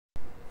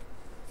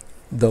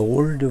The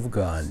Word of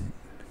God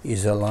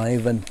is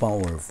alive and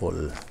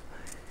powerful,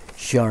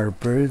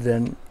 sharper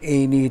than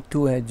any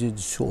two-edged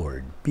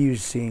sword,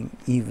 piercing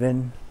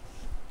even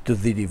to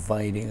the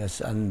dividing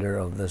asunder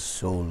of the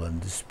soul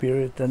and the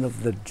spirit and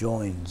of the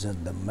joints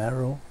and the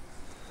marrow,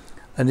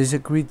 and is a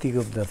critic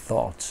of the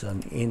thoughts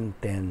and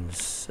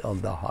intents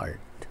of the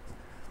heart.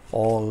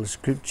 All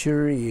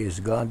Scripture is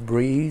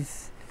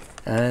God-breathed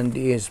and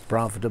is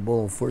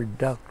profitable for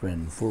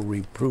doctrine, for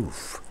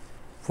reproof,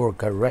 for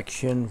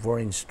correction, for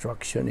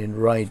instruction in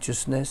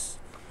righteousness,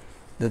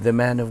 that the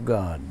man of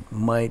God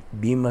might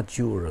be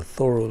mature,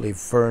 thoroughly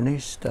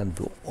furnished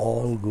unto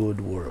all good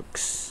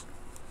works.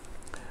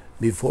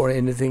 Before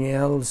anything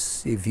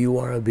else, if you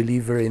are a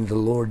believer in the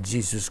Lord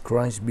Jesus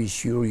Christ, be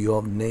sure you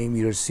have named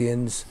your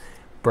sins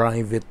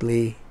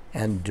privately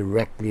and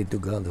directly to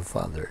God the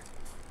Father.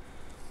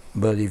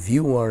 But if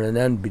you are an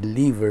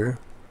unbeliever,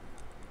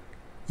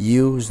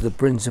 use the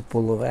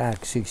principle of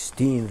Acts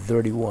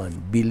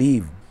 16:31.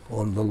 Believe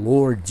on the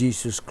Lord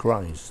Jesus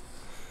Christ,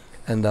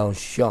 and thou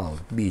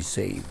shalt be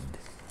saved.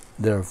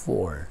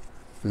 Therefore,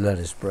 let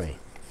us pray.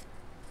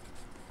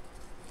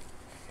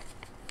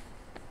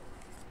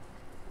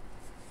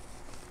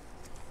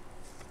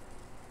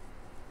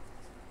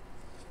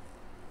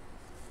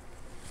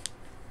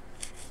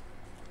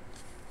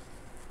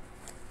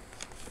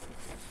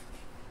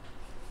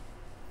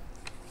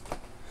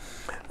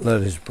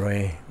 Let us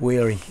pray. We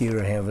are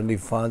here, Heavenly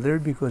Father,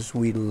 because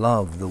we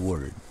love the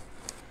Word,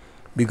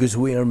 because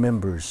we are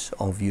members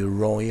of your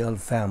royal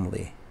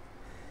family,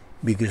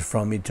 because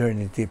from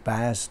eternity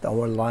past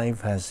our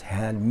life has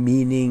had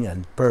meaning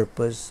and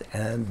purpose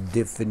and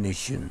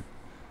definition,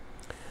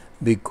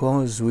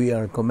 because we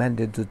are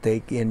commanded to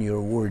take in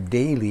your Word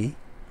daily,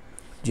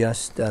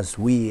 just as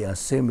we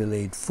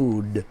assimilate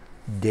food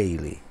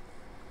daily.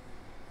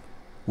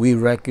 We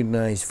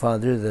recognize,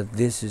 Father, that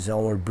this is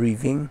our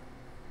breathing.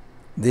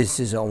 This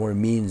is our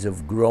means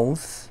of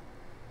growth.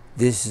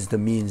 This is the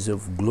means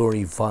of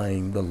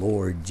glorifying the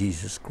Lord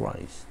Jesus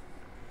Christ.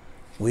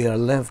 We are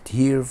left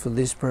here for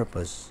this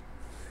purpose,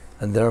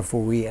 and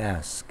therefore we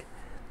ask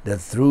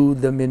that through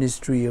the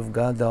ministry of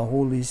God the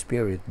Holy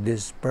Spirit,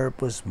 this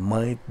purpose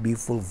might be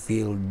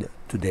fulfilled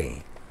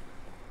today.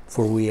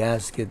 For we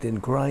ask it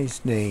in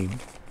Christ's name.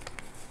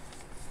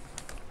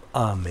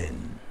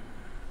 Amen.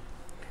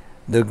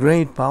 The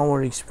great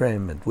power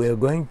experiment. We are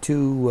going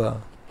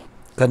to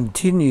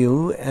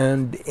continue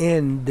and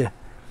end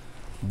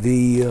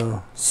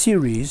the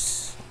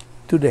series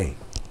today.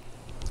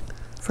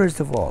 First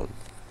of all,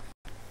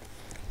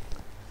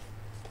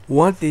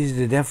 what is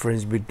the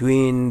difference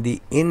between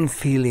the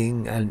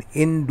infilling and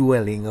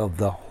indwelling of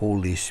the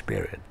Holy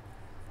Spirit?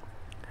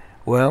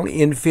 Well,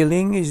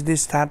 infilling is the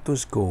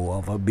status quo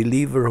of a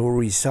believer who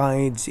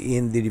resides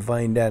in the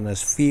divine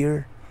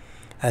atmosphere,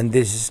 and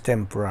this is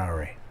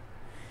temporary.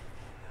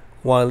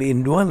 While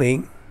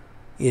indwelling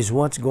is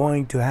what's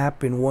going to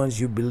happen once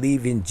you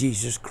believe in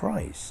Jesus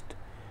Christ.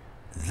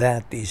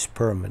 That is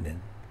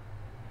permanent.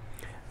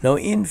 Now,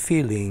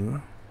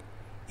 infilling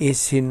is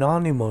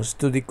synonymous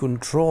to the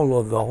control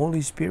of the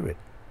Holy Spirit,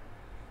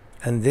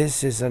 and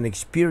this is an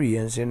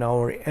experience in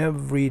our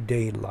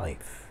everyday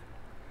life.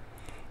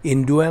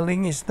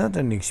 Indwelling is not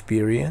an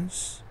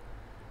experience,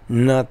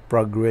 not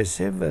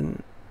progressive,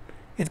 and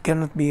it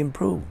cannot be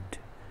improved.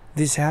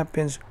 This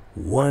happens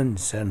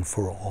once and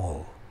for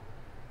all.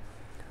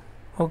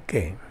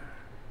 Okay.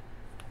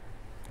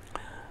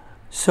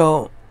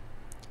 So,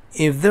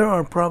 if there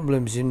are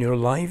problems in your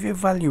life,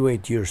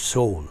 evaluate your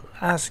soul.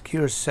 Ask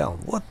yourself,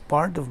 what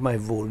part of my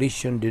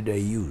volition did I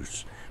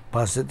use?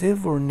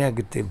 Positive or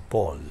negative,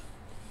 Paul?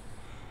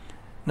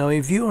 Now,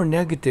 if you are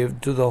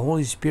negative to the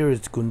Holy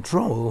Spirit's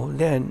control,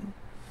 then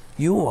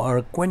you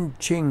are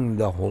quenching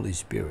the Holy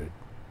Spirit.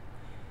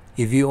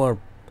 If you are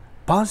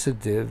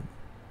positive,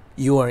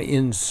 you are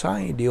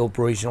inside the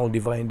operational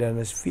divine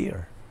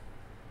atmosphere.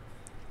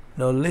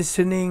 Now,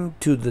 listening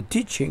to the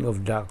teaching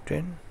of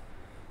doctrine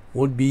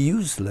would be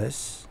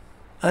useless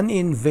and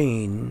in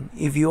vain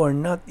if you are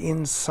not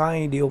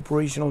inside the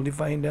operational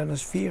divine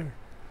atmosphere.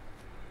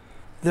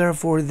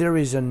 Therefore, there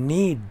is a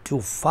need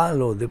to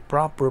follow the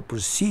proper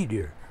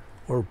procedure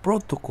or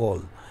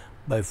protocol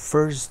by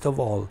first of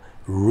all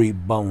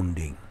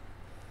rebounding.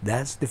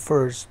 That's the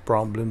first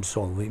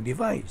problem-solving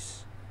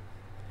device.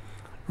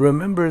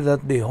 Remember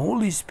that the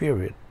Holy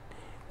Spirit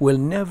will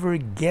never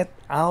get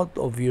out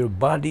of your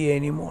body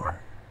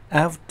anymore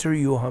after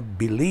you have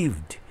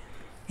believed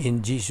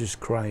in Jesus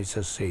Christ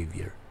as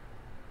Savior.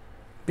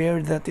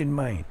 Bear that in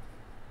mind.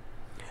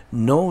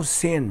 No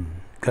sin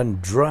can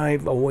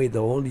drive away the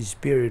Holy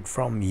Spirit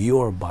from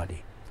your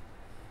body.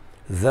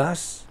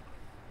 Thus,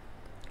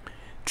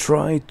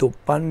 try to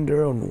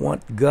ponder on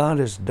what God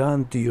has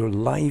done to your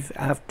life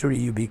after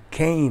you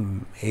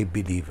became a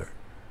believer.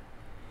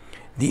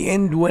 The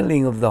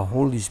indwelling of the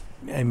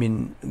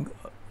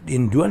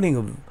indwelling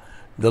of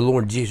the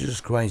Lord Jesus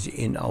Christ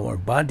in our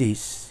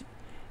bodies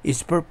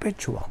is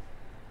perpetual.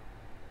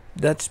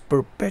 That's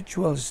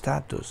perpetual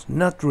status,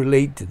 not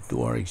related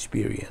to our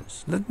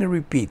experience. Let me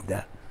repeat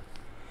that.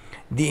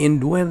 The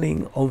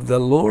indwelling of the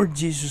Lord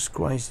Jesus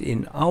Christ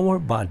in our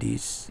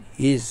bodies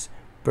is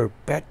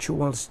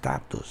perpetual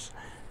status,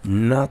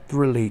 not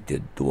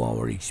related to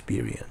our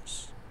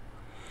experience.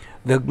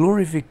 The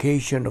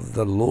glorification of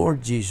the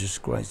Lord Jesus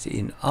Christ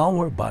in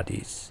our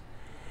bodies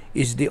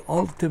is the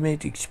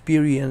ultimate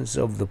experience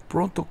of the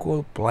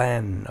protocol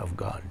plan of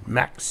God,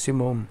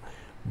 maximum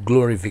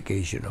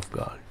glorification of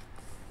God.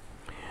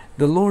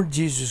 The Lord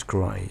Jesus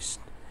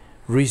Christ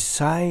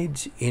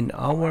resides in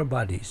our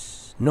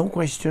bodies, no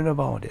question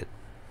about it.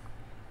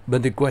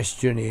 But the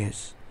question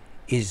is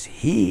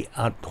He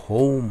at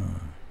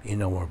home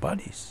in our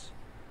bodies?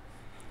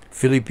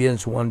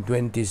 Philippians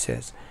 1:20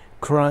 says,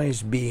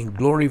 Christ being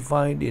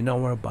glorified in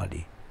our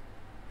body.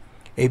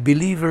 A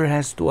believer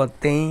has to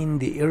attain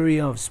the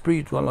area of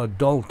spiritual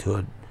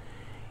adulthood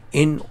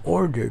in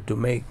order to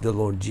make the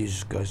Lord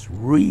Jesus Christ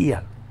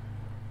real.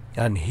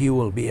 And He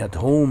will be at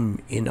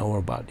home in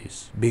our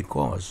bodies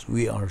because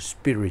we are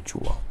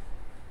spiritual.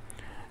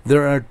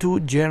 There are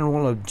two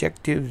general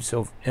objectives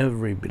of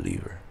every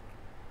believer.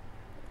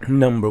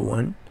 Number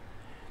one,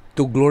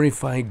 to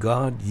glorify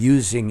God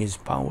using His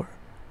power.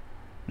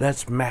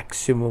 That's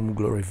maximum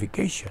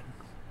glorification.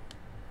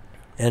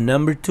 And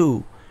number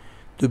two,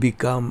 to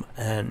become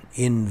an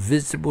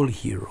invisible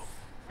hero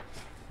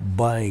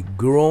by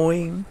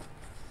growing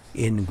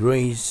in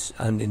grace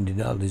and in the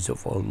knowledge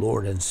of our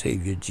Lord and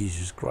Savior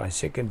Jesus Christ.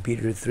 2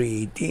 Peter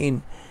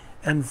 3:18,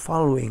 and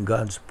following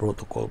God's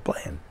protocol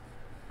plan.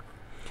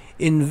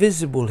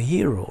 Invisible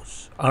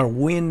heroes are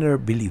winner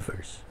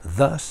believers,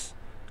 thus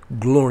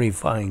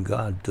glorifying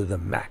God to the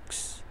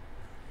max.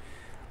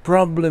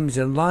 Problems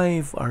in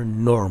life are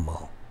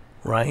normal,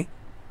 right?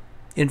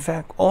 In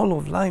fact, all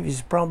of life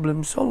is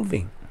problem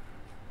solving.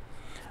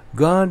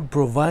 God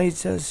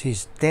provides us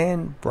His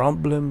 10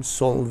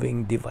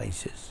 problem-solving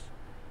devices.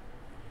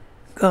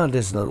 God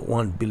does not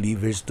want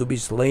believers to be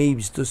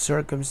slaves to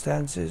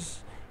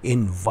circumstances,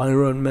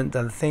 environment,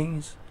 and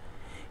things.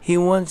 He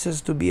wants us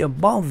to be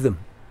above them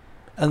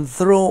and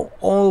throw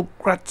all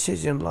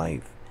crutches in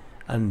life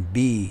and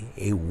be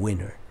a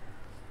winner.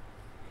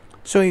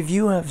 So if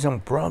you have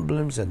some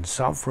problems and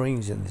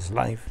sufferings in this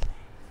life,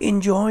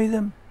 enjoy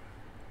them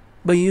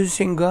by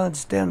using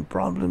God's 10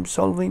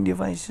 problem-solving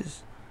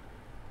devices.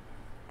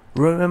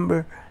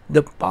 Remember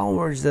the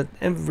powers that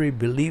every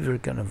believer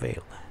can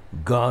avail: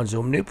 God's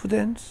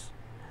omnipotence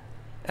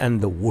and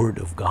the Word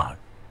of God.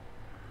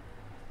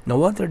 Now,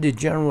 what are the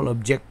general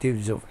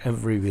objectives of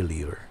every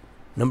believer?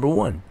 Number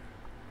one,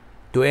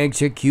 to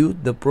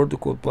execute the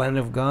protocol plan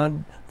of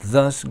God,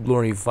 thus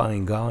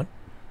glorifying God.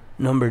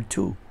 Number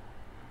two,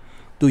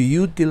 to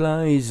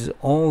utilize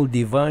all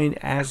divine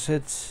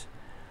assets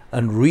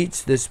and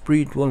reach the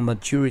spiritual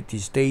maturity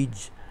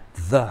stage,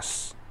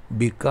 thus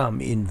become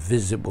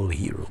invisible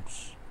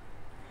heroes.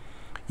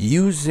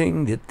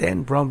 Using the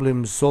 10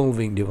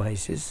 problem-solving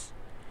devices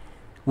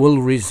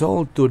will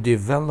result to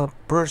develop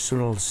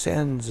personal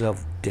sense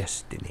of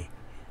destiny.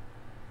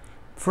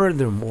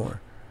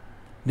 Furthermore,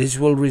 this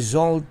will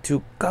result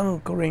to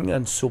conquering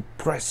and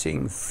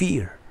suppressing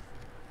fear.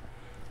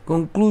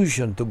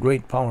 Conclusion to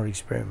Great Power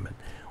Experiment.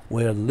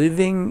 We are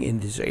living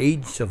in this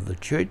age of the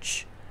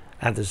church,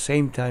 at the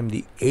same time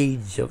the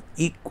age of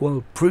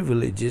equal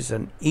privileges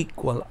and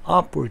equal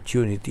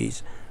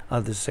opportunities,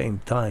 at the same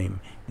time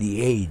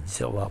the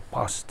age of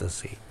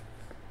apostasy.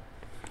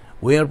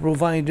 We are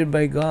provided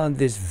by God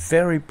this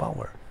very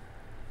power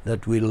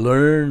that we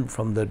learn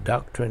from the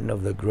doctrine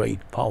of the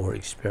Great Power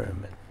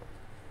Experiment.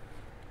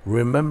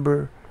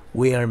 Remember,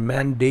 we are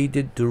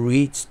mandated to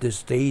reach the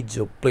stage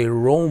of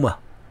pleroma,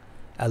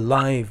 a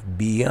life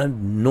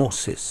beyond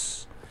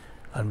gnosis,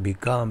 and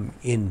become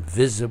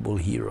invisible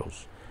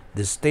heroes,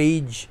 the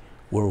stage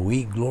where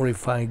we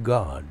glorify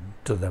God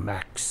to the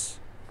max.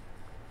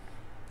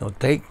 Now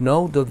take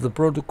note of the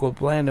protocol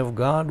plan of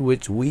God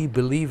which we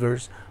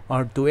believers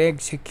are to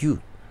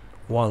execute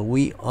while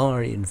we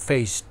are in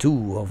phase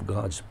 2 of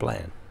God's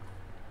plan.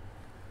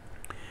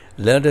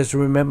 Let us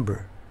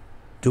remember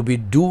to be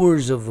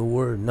doers of the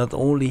word, not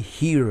only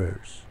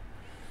hearers,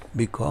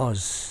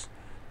 because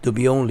to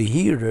be only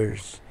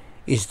hearers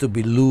is to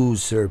be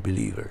loser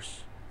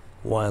believers,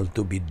 while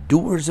to be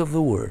doers of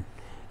the word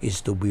is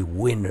to be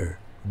winner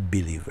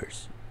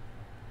believers.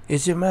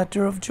 It's a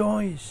matter of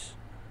choice.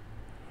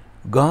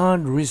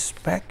 God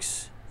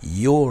respects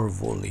your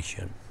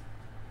volition.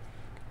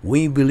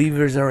 We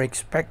believers are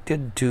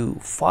expected to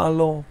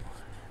follow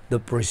the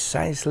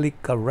precisely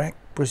correct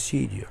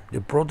procedure, the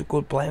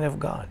protocol plan of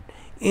God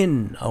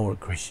in our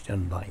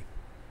Christian life.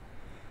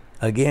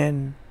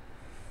 Again,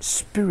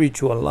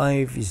 spiritual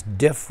life is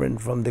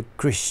different from the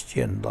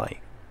Christian life.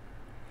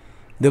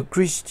 The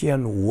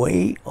Christian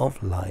way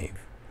of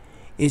life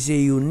is a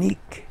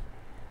unique,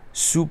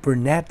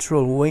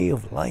 supernatural way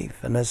of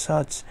life, and as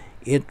such,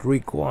 it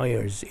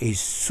requires a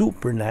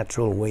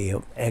supernatural way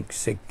of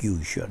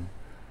execution.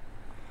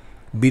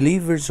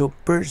 Believers who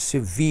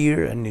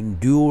persevere and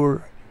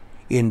endure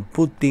in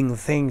putting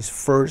things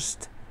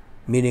first,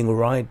 meaning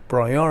right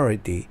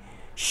priority,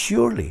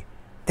 surely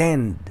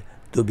tend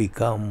to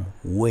become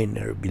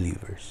winner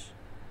believers.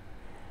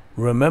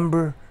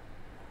 Remember,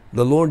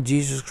 the Lord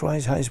Jesus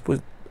Christ,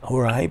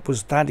 our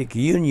hypostatic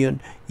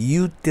union,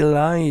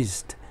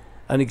 utilized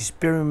and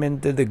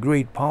experimented the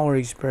great power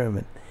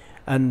experiment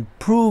and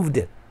proved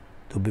it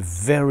to be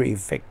very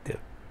effective.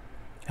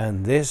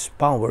 And this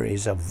power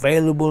is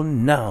available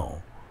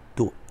now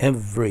to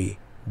every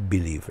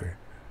believer.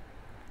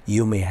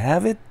 You may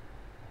have it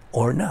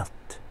or not.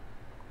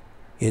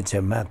 It's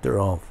a matter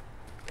of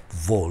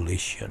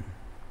volition.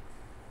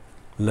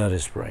 Let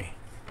us pray.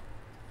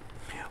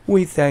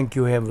 We thank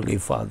you, Heavenly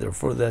Father,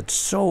 for that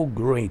so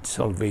great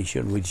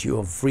salvation which you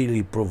have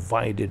freely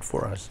provided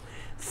for us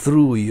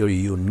through your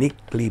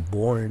uniquely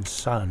born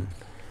Son,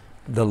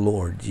 the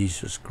Lord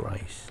Jesus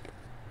Christ.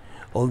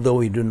 Although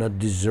we do not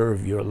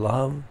deserve your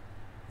love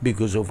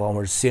because of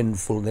our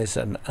sinfulness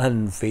and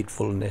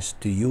unfaithfulness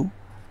to you,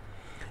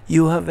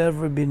 you have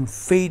ever been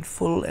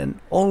faithful and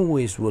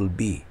always will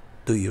be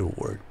to your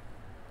word.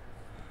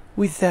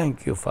 We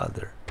thank you,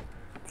 Father,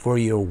 for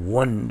your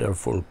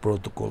wonderful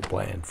protocol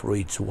plan for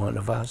each one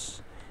of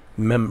us,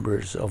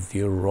 members of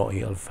your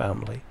royal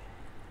family,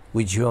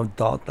 which you have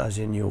taught us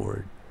in your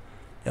word,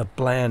 a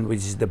plan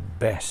which is the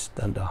best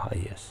and the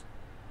highest.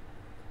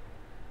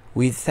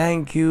 We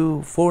thank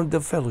you for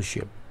the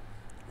fellowship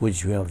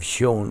which we have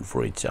shown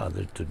for each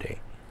other today.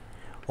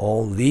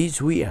 All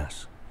these we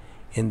ask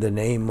in the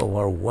name of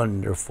our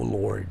wonderful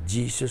Lord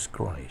Jesus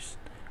Christ,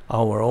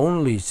 our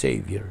only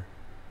Savior.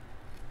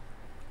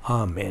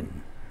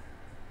 Amen.